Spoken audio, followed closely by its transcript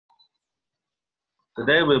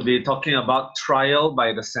Today we'll be talking about trial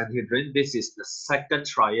by the Sanhedrin. This is the second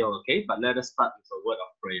trial, okay? But let us start with a word of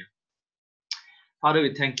prayer. Father,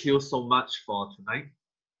 we thank you so much for tonight.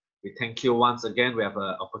 We thank you once again. We have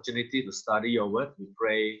an opportunity to study your word. We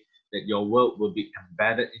pray that your word will be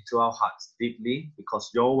embedded into our hearts deeply,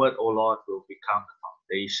 because your word, O Lord, will become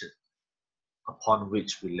the foundation upon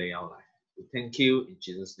which we lay our life. We thank you. In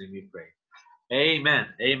Jesus' name we pray. Amen.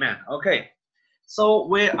 Amen. Okay. So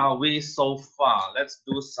where are we so far? Let's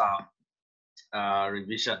do some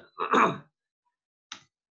revision.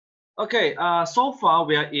 Okay, so far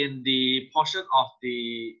we are in the portion of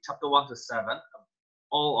the chapter 1 to 7.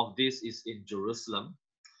 All of this is in Jerusalem.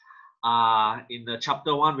 In the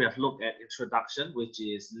chapter 1, we have looked at introduction, which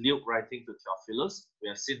is Luke writing to Theophilus. We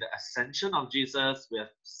have seen the ascension of Jesus. We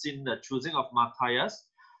have seen the choosing of Matthias.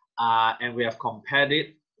 And we have compared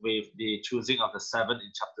it with the choosing of the 7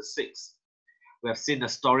 in chapter 6. We have seen the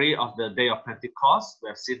story of the day of Pentecost. We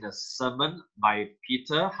have seen the sermon by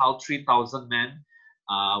Peter, how 3,000 men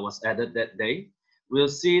was added that day. We'll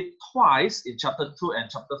see twice in chapter 2 and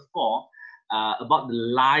chapter 4 about the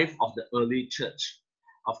life of the early church.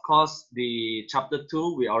 Of course, the chapter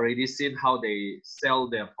 2, we already seen how they sell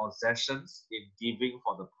their possessions in giving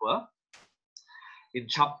for the poor. In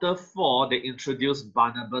chapter 4, they introduced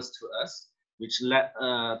Barnabas to us, which led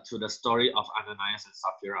to the story of Ananias and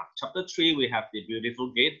Sapphira. Chapter 3, we have the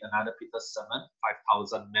beautiful gate, another Peter's sermon,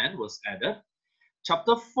 5,000 men was added.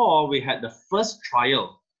 Chapter 4, we had the first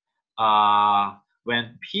trial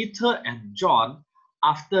when Peter and John,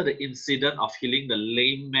 after the incident of healing the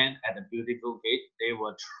lame man at the beautiful gate, they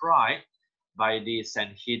were tried by the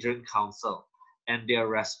Sanhedrin council. And their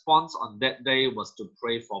response on that day was to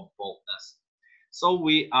pray for boldness. So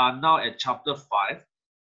we are now at chapter 5.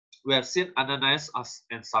 We have seen Ananias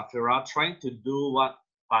and Sapphira trying to do what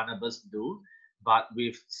Barnabas do, but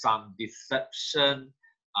with some deception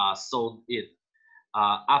sown in.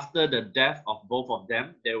 After the death of both of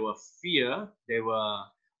them, there were fear. There were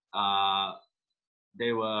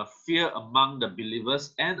fear among the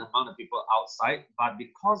believers and among the people outside. But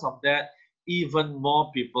because of that, even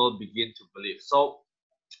more people begin to believe. So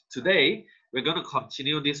today we're going to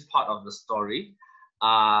continue this part of the story,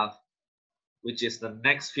 which is the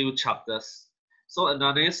next few chapters. So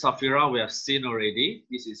Ananias, Sapphira, we have seen already.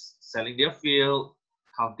 This is selling their field,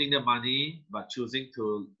 counting the money, but choosing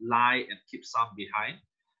to lie and keep some behind.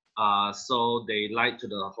 So they lied to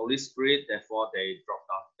the Holy Spirit, therefore they dropped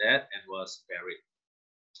down dead and was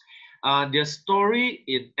buried. Their story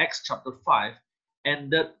in Acts chapter 5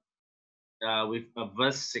 ended with a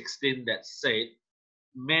verse 16 that said,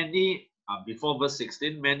 before verse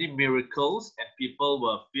 16, many miracles, and people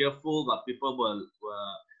were fearful, but people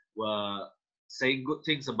were saying good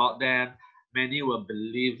things about them. Many were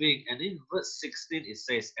believing. And in verse 16, it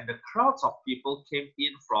says, and the crowds of people came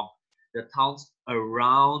in from the towns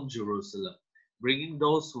around Jerusalem, bringing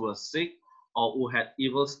those who were sick or who had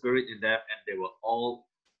evil spirit in them, and they were all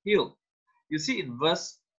healed. You see in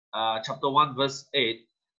chapter 1, verse 8,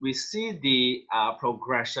 we see the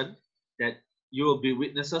progression that you will be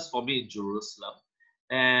witnesses for me in Jerusalem.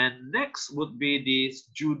 And next would be this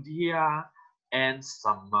Judea and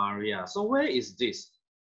Samaria. So where is this?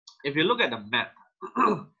 If you look at the map,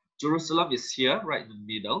 Jerusalem is here, right in the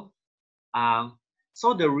middle.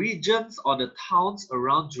 So the regions or the towns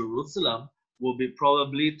around Jerusalem will be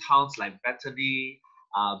probably towns like Bethany,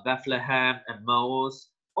 Bethlehem, and Emmaus.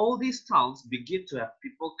 All these towns begin to have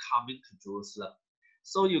people coming to Jerusalem.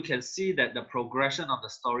 So you can see that the progression of the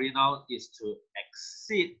story now is to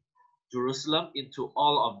exceed Jerusalem into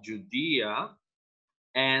all of Judea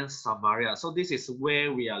and Samaria. So this is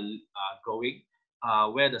where we are going,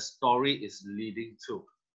 where the story is leading to.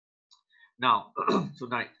 Now,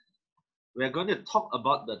 tonight, we're going to talk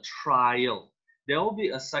about the trial. There will be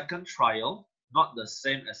a second trial, not the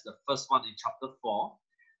same as the first one in chapter 4.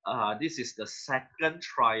 This is the second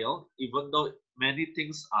trial, even though many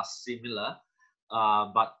things are similar.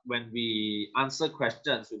 But when we answer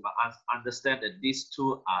questions, we must understand that these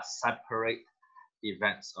two are separate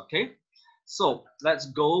events, okay? So let's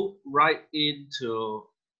go right into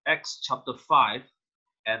Acts chapter 5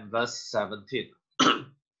 and verse 17.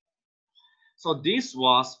 So this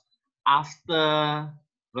was after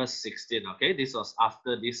verse 16, okay? This was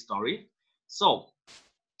after this story. So,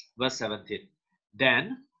 verse 17.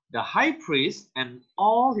 Then the high priest and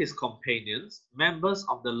all his companions, members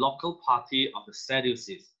of the local party of the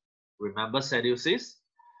Sadducees. Remember Sadducees?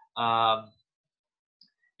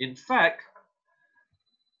 In fact,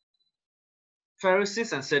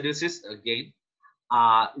 Pharisees and Sadducees, again,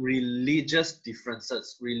 are religious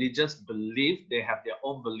differences, religious belief. They have their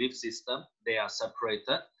own belief system. They are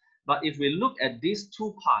separated. But if we look at these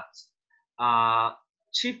two parts,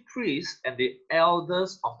 chief priests and the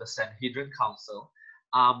elders of the Sanhedrin council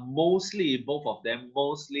are mostly, both of them,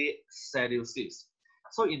 mostly Sadducees.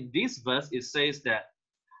 So in this verse, it says that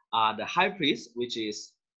the high priest, which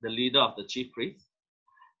is the leader of the chief priests,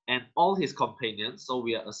 and all his companions, so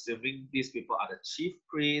we are assuming these people are the chief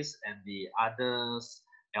priests and the others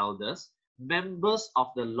elders, members of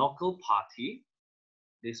the local party,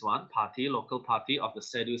 this one party, local party of the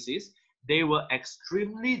Sadducees, they were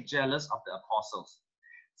extremely jealous of the apostles.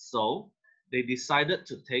 So they decided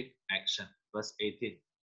to take action. Verse 18.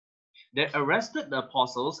 They arrested the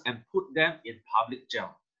apostles and put them in public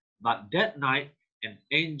jail. But that night, an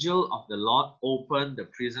angel of the Lord opened the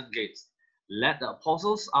prison gates, led the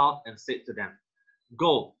apostles out, and said to them,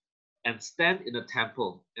 "Go and stand in the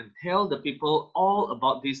temple and tell the people all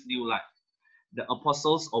about this new life." The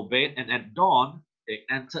apostles obeyed, and at dawn, they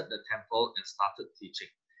entered the temple and started teaching.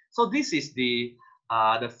 So this is the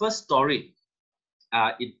first story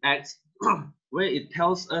in Acts where it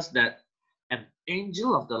tells us that an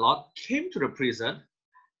angel of the Lord came to the prison,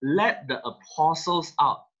 led the apostles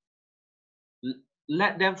out,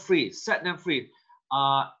 let them free, set them free,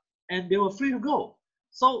 and they were free to go.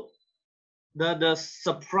 So the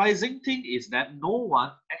surprising thing is that no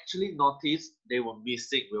one actually noticed they were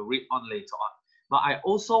missing. We'll read on later on. But I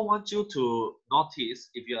also want you to notice,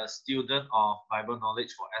 if you're a student of Bible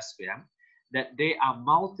knowledge for SPM, that there are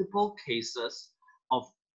multiple cases of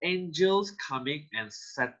angels coming and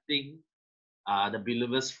setting the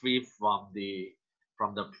believers free from the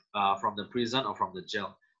prison or from the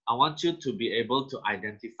jail. I want you to be able to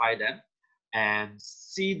identify them and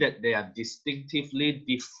see that they are distinctively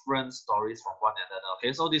different stories from one another.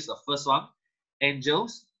 Okay, so this is the first one.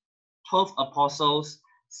 Angels, 12 apostles,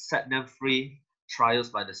 set them free, trials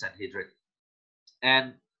by the Sanhedrin.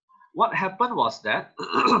 And what happened was that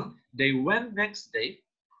they went next day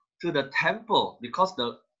to the temple because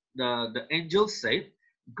the angels said,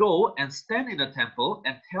 "Go and stand in the temple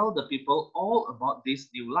and tell the people all about this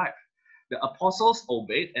new life." The apostles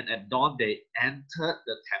obeyed, and at dawn they entered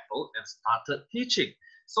the temple and started teaching.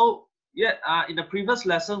 So, in the previous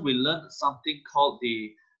lesson, we learned something called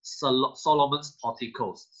the Solomon's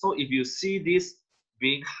porticos. So, if you see this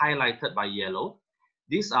being highlighted by yellow,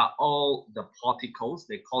 these are all the porticos.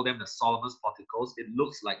 They call them the Solomon's porticos. It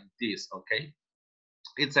looks like this, okay?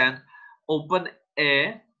 It's an open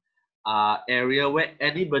air area where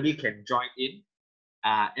anybody can join in.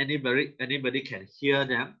 Anybody can hear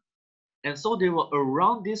them. And so they were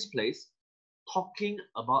around this place talking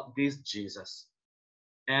about this Jesus.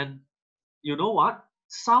 And you know what?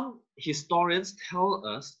 Some historians tell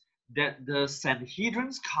us that the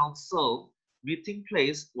Sanhedrin's council meeting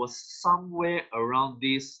place was somewhere around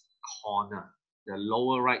this corner, the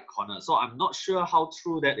lower right corner. So I'm not sure how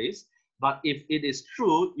true that is. But if it is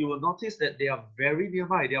true, you will notice that they are very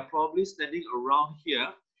nearby. They are probably standing around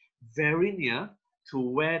here, very near to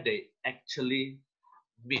where they actually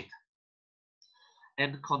meet.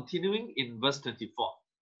 And continuing in verse 24,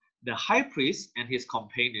 the high priest and his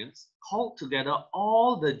companions called together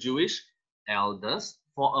all the Jewish elders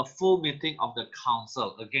for a full meeting of the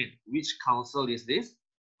council. Again, which council is this?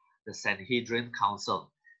 The Sanhedrin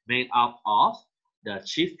council, made up of the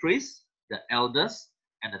chief priests, the elders,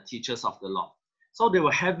 and the teachers of the law. So they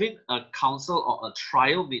were having a council or a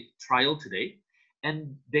trial today,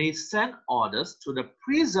 and they sent orders to the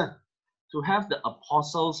prison to have the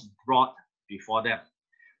apostles brought before them.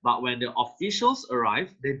 But when the officials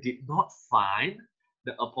arrived, they did not find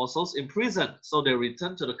the apostles in prison. So they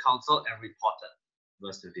returned to the council and reported.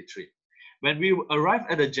 Verse 23. When we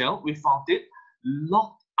arrived at the jail, we found it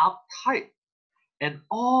locked up tight, and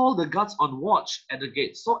all the guards on watch at the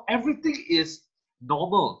gate. So everything is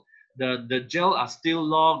normal. The jail are still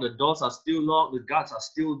locked, the doors are still locked, the guards are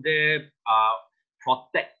still there,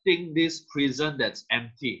 protecting this prison that's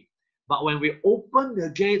empty. But when we opened the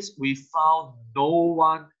gates, we found no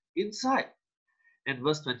one inside. And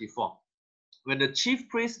verse 24, when the chief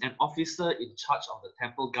priest and officer in charge of the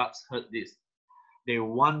temple guards heard this, they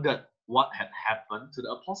wondered what had happened to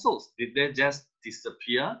the apostles. Did they just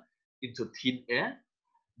disappear into thin air?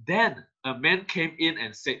 Then a man came in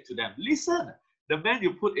and said to them, "Listen, the men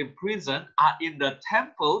you put in prison are in the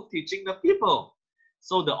temple teaching the people."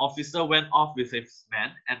 So the officer went off with his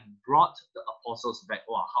men and brought the apostles back.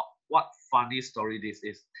 Wow, what funny story this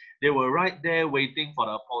is. They were right there waiting for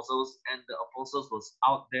the apostles, and the apostles was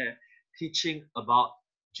out there teaching about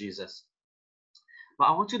Jesus. But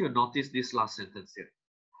I want you to notice this last sentence here.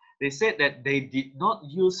 They said that they did not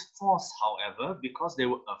use force, however, because they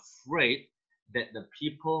were afraid that the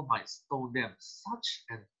people might stone them. Such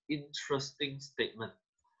an interesting statement.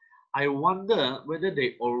 I wonder whether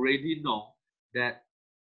they already know that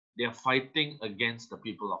they are fighting against the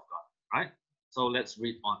people of God, right? So let's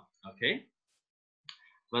read on, okay?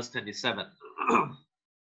 Verse 27.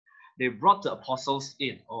 They brought the apostles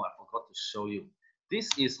in. Oh, I forgot to show you. This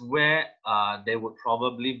is where they would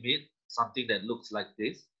probably meet, something that looks like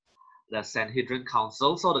this. The Sanhedrin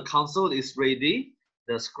council. So the council is ready,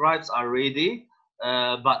 the scribes are ready,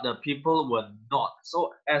 but the people were not.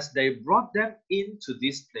 So as they brought them into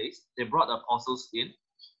this place, they brought the apostles in,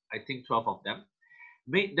 I think 12 of them,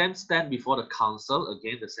 made them stand before the council,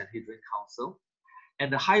 again the Sanhedrin council,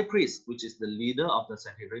 and the high priest, which is the leader of the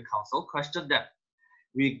Sanhedrin council, questioned them.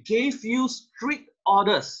 We gave you strict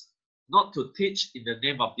orders not to teach in the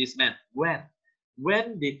name of this man. When?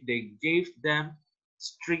 When did they give them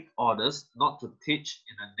strict orders not to teach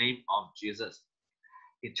in the name of Jesus?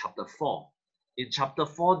 In chapter 4. In chapter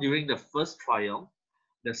 4, during the first trial,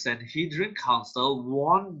 the Sanhedrin council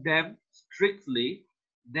warned them strictly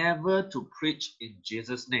never to preach in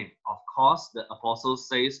Jesus' name. Of course, the apostle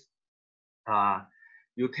says,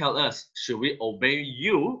 you tell us, should we obey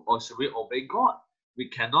you or should we obey God? We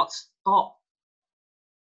cannot stop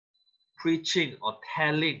preaching or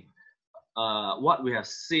telling what we have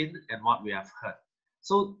seen and what we have heard.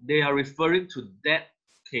 So they are referring to that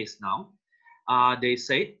case now. He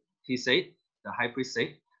said, the high priest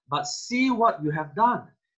said, but see what you have done.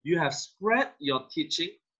 You have spread your teaching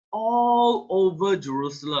all over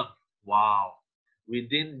Jerusalem. Wow.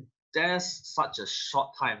 Within just such a short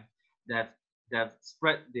time, they've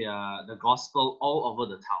spread the gospel all over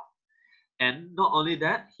the town. And not only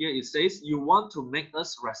that, here it says, you want to make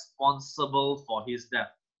us responsible for his death.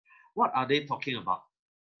 What are they talking about?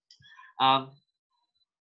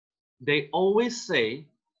 They always say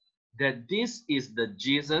that this is the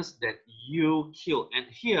Jesus that you killed. And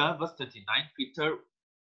here, verse 39, Peter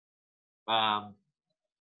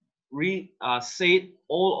said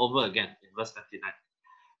all over again in verse 39.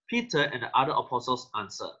 Peter and the other apostles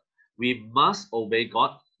answered, we must obey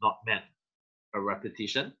God, not man. A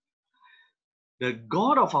repetition. The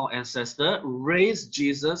God of our ancestor raised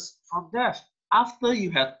Jesus from death after you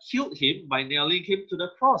had killed him by nailing him to the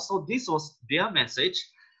cross. So this was their message,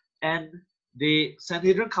 and the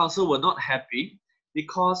Sanhedrin council were not happy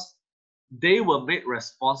because they were made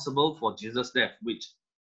responsible for Jesus' death, which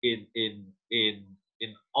in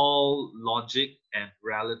all logic and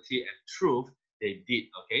reality and truth, they did.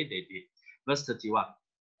 Okay, they did. Verse 31.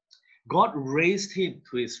 God raised him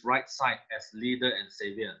to his right side as leader and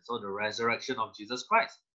savior. So the resurrection of Jesus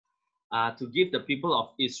Christ, to give the people of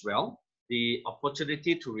Israel the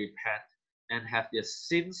opportunity to repent and have their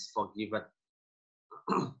sins forgiven.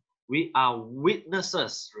 We are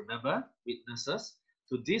witnesses, remember, witnesses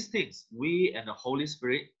to these things. We and the Holy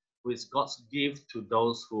Spirit, who is God's gift to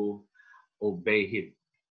those who obey him.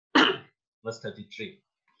 Verse 33.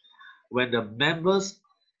 When the members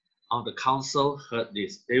of the council heard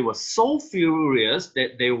this, they were so furious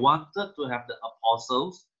that they wanted to have the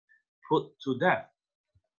apostles put to death.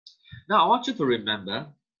 Now, I want you to remember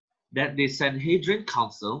that the Sanhedrin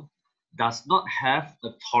council does not have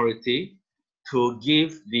authority to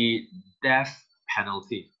give the death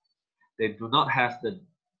penalty. They do not have the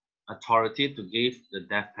authority to give the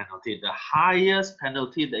death penalty. The highest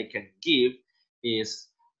penalty they can give is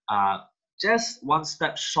just one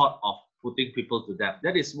step short of putting people to death.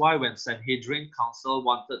 That is why when Sanhedrin council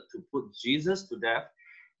wanted to put Jesus to death,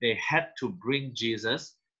 they had to bring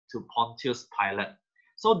Jesus to Pontius Pilate.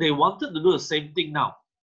 So they wanted to do the same thing now,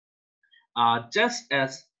 just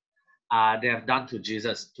as they have done to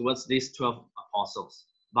Jesus towards these 12 apostles.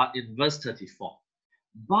 But in verse 34,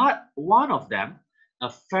 but one of them, a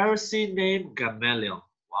Pharisee named Gamaliel.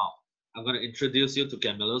 Wow, I'm going to introduce you to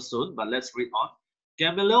Gamaliel soon, but let's read on.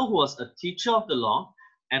 Gamaliel, who was a teacher of the law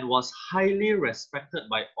and was highly respected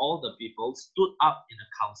by all the people, stood up in the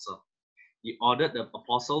council. He ordered the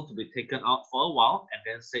apostle to be taken out for a while and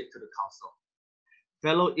then said to the council,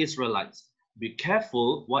 fellow Israelites, be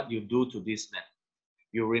careful what you do to this man.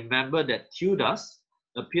 You remember that Theudas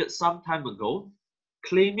appeared some time ago,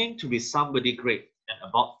 claiming to be somebody great, and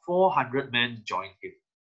about 400 men joined him.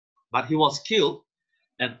 But he was killed,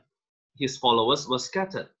 and his followers were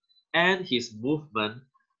scattered, and his movement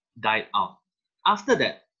died out. After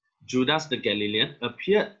that, Judas the Galilean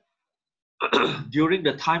appeared during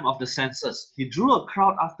the time of the census. He drew a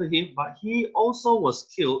crowd after him, but he also was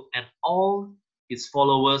killed, and all his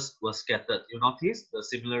followers were scattered. You notice the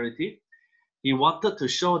similarity? He wanted to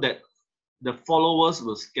show that the followers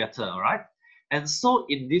will scatter, all right? And so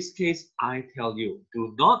in this case, I tell you,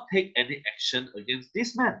 do not take any action against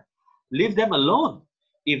this man. Leave them alone.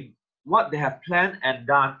 If what they have planned and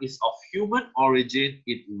done is of human origin,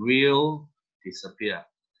 it will disappear.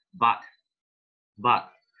 But, but,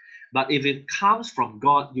 but if it comes from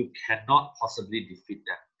God, you cannot possibly defeat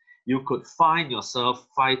them. You could find yourself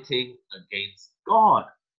fighting against God.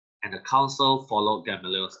 And the council followed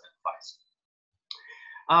Gamaliel's advice.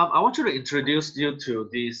 I want you to introduce you to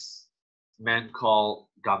this man called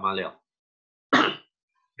Gamaliel.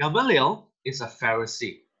 Gamaliel is a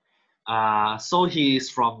Pharisee. So he is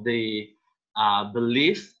from the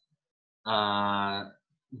belief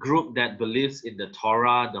group that believes in the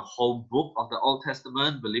Torah, the whole book of the Old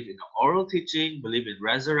Testament, believe in the oral teaching, believe in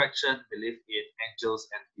resurrection, believe in angels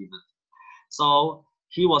and demons. So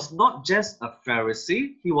he was not just a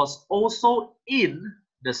Pharisee, he was also in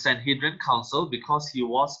the Sanhedrin council because he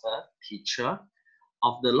was a teacher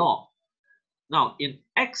of the law. Now, in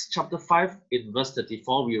Acts chapter 5, in verse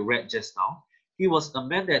 34, we read just now, he was a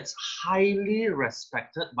man that's highly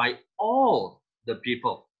respected by all the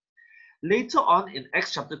people. Later on in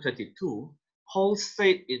Acts chapter 22, Paul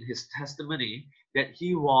said in his testimony that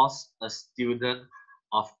he was a student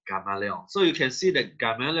of Gamaliel. So you can see that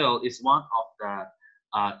Gamaliel is one of the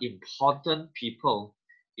important people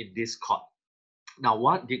in this court. Now,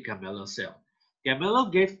 what did Gamaliel say?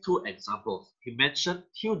 Gamaliel gave two examples. He mentioned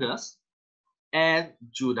Theudas and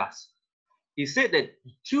Judas. He said that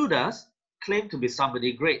Theudas claimed to be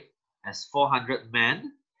somebody great, as 400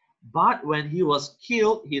 men, but when he was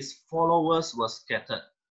killed, his followers were scattered.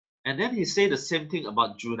 And then he said the same thing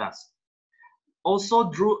about Judas.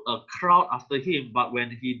 Also drew a crowd after him, but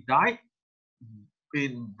when he died,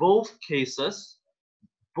 in both cases,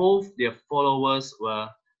 both their followers were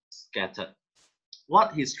scattered.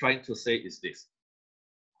 What he's trying to say is this.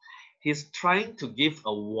 He's trying to give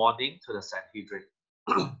a warning to the Sanhedrin.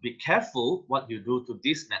 Be careful what you do to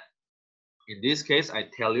this man. In this case, I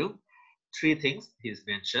tell you, three things he's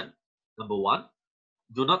mentioned. Number one,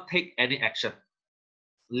 do not take any action.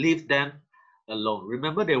 Leave them alone.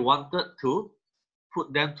 Remember, they wanted to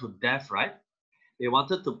put them to death, right? They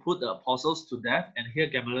wanted to put the apostles to death, and here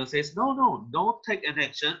Gamaliel says, no, don't take an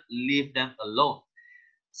action, leave them alone.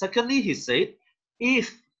 Secondly, he said,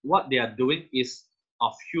 if what they are doing is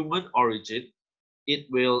of human origin, it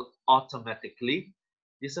will automatically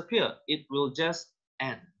disappear. It will just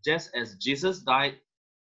end. Just as Jesus died,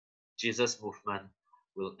 Jesus' movement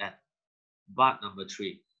will end. But number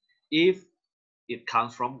three, if it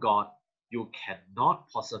comes from God, you cannot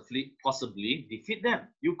possibly defeat them.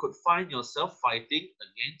 You could find yourself fighting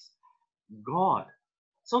against God.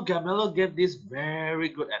 So Gamaliel gave this very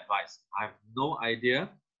good advice. I have no idea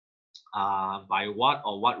by what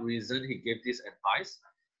or what reason he gave this advice,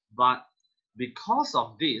 but because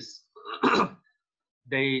of this,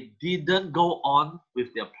 they didn't go on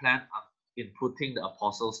with their plan in putting the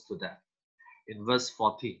apostles to death. In verse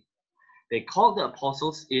 14, they called the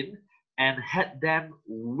apostles in and had them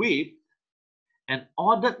whipped and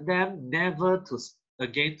ordered them never to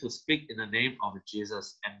again to speak in the name of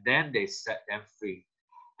Jesus, and then they set them free.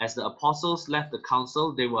 As the apostles left the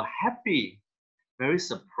council, they were happy. Very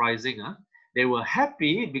surprising, huh? They were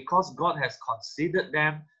happy because God has considered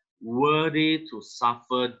them worthy to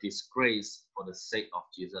suffer disgrace for the sake of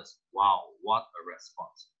Jesus. Wow, what a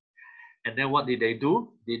response. And then what did they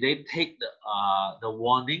do? Did they take the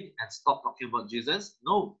warning and stop talking about Jesus?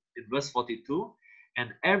 No. In verse 42,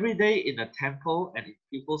 and every day in the temple and in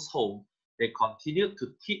people's home, they continued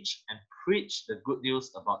to teach and preach the good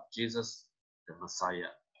news about Jesus, the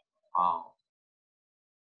Messiah. Wow.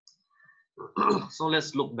 So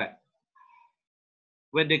let's look back.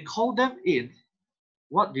 When they called them in,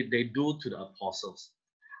 what did they do to the apostles?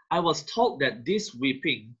 I was told that this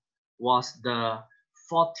whipping was the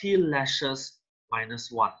 40 lashes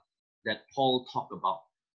minus 1 that Paul talked about.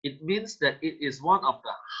 It means that it is one of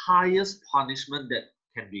the highest punishment that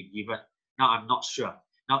can be given. Now, I'm not sure.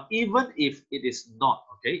 Now, even if it is not,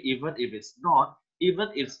 okay, even if it's not, even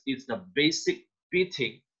if it's the basic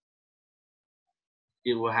beating,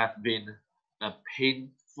 it would have been a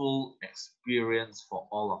painful experience for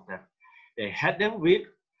all of them. They had them whipped,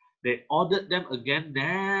 they ordered them again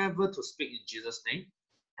never to speak in Jesus' name,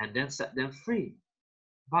 and then set them free.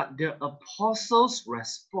 But the apostles'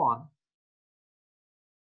 response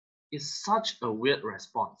is such a weird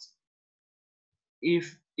response.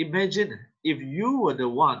 Imagine if you were the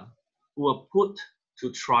one who were put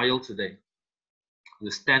to trial today. You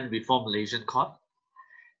stand before Malaysian court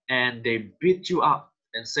and they beat you up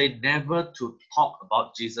and say never to talk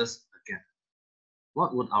about Jesus again.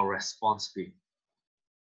 What would our response be?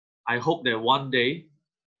 I hope that one day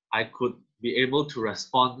I could be able to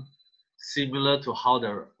respond similar to how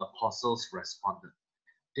the apostles responded.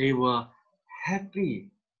 They were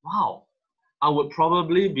happy Wow, I would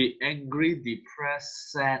probably be angry,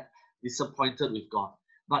 depressed, sad, disappointed with God.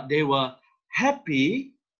 But they were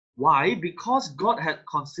happy. Why? Because God had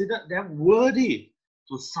considered them worthy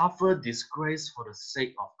to suffer disgrace for the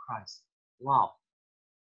sake of Christ. Wow.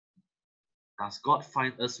 Does God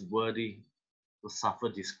find us worthy to suffer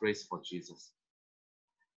disgrace for Jesus?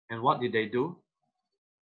 And what did they do?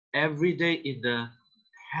 Every day in the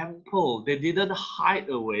temple, they didn't hide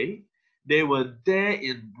away. They were there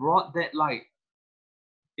in broad daylight,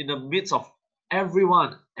 in the midst of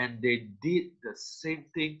everyone, and they did the same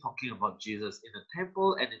thing talking about Jesus. In the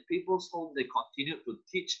temple and in people's home, they continued to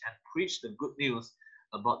teach and preach the good news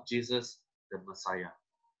about Jesus, the Messiah.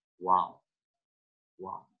 Wow.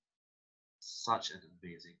 Wow. Such an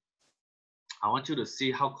amazing. I want you to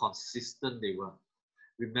see how consistent they were.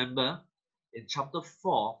 Remember, in chapter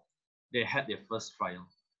 4, they had their first trial.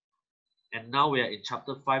 And now we are in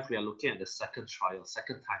chapter 5, we are looking at the second trial,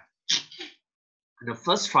 second time. In the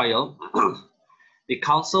first trial, the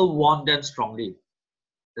council warned them strongly.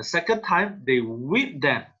 The second time, they whipped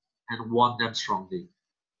them and warned them strongly.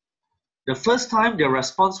 The first time, their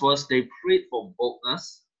response was they prayed for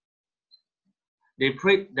boldness. They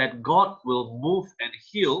prayed that God will move and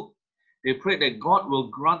heal. They prayed that God will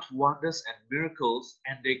grant wonders and miracles,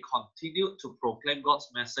 and they continued to proclaim God's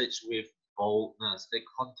message with boldness. They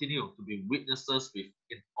continued to be witnesses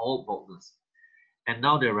in all boldness. And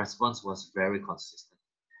now their response was very consistent.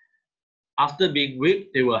 After being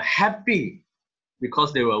whipped, they were happy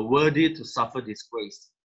because they were worthy to suffer disgrace.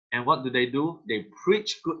 And what do? They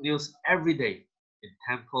preach good news every day in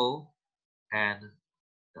temple and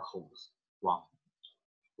the homes. Wow.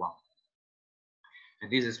 Wow.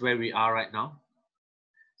 And this is where we are right now.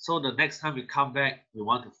 So the next time we come back, we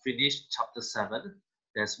want to finish chapter 7.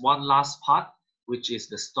 There's one last part, which is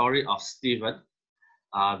the story of Stephen.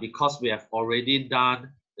 Because we have already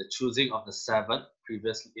done the choosing of the 7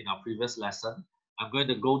 in our previous lesson, I'm going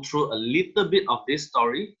to go through a little bit of this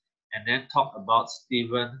story and then talk about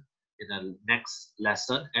Stephen in the next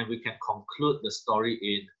lesson, and we can conclude the story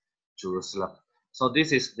in Jerusalem. So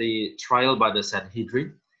this is the trial by the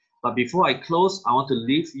Sanhedrin. But before I close, I want to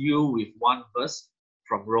leave you with one verse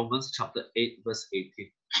from Romans chapter 8, verse 18.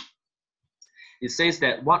 It says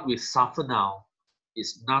that what we suffer now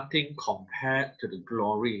is nothing compared to the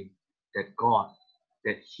glory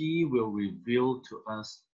that He will reveal to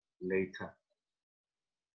us later.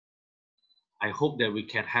 I hope that we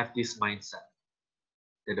can have this mindset,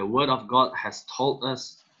 that the Word of God has told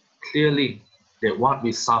us clearly that what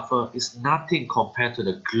we suffer is nothing compared to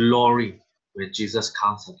the glory when Jesus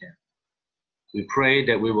comes again. We pray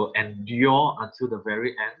that we will endure until the very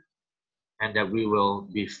end and that we will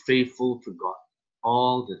be faithful to God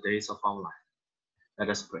all the days of our life. Let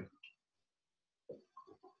us pray.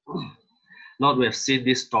 Lord, we have seen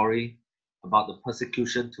this story about the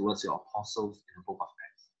persecution towards your apostles in the book of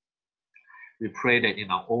Acts. We pray that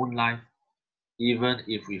in our own life, even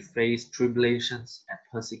if we face tribulations and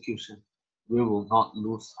persecution, we will not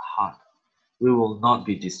lose heart. We will not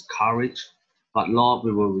be discouraged, but Lord,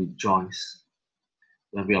 we will rejoice.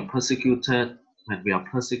 When we are persecuted,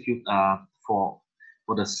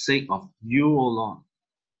 for the sake of you, O Lord,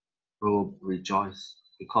 we will rejoice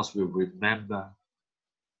because we remember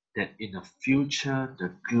that in the future,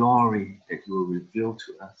 the glory that you will reveal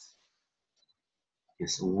to us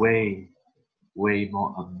is way, way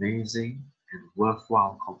more amazing and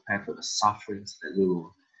worthwhile compared to the sufferings that we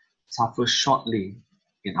will suffer shortly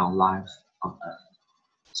in our lives on earth.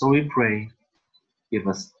 So we pray, give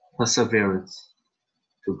us perseverance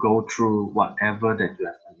to go through whatever that you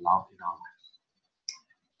have allowed in our lives.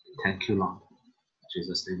 Thank you, Lord. In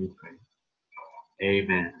Jesus' name we pray.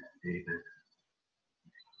 Amen. Amen.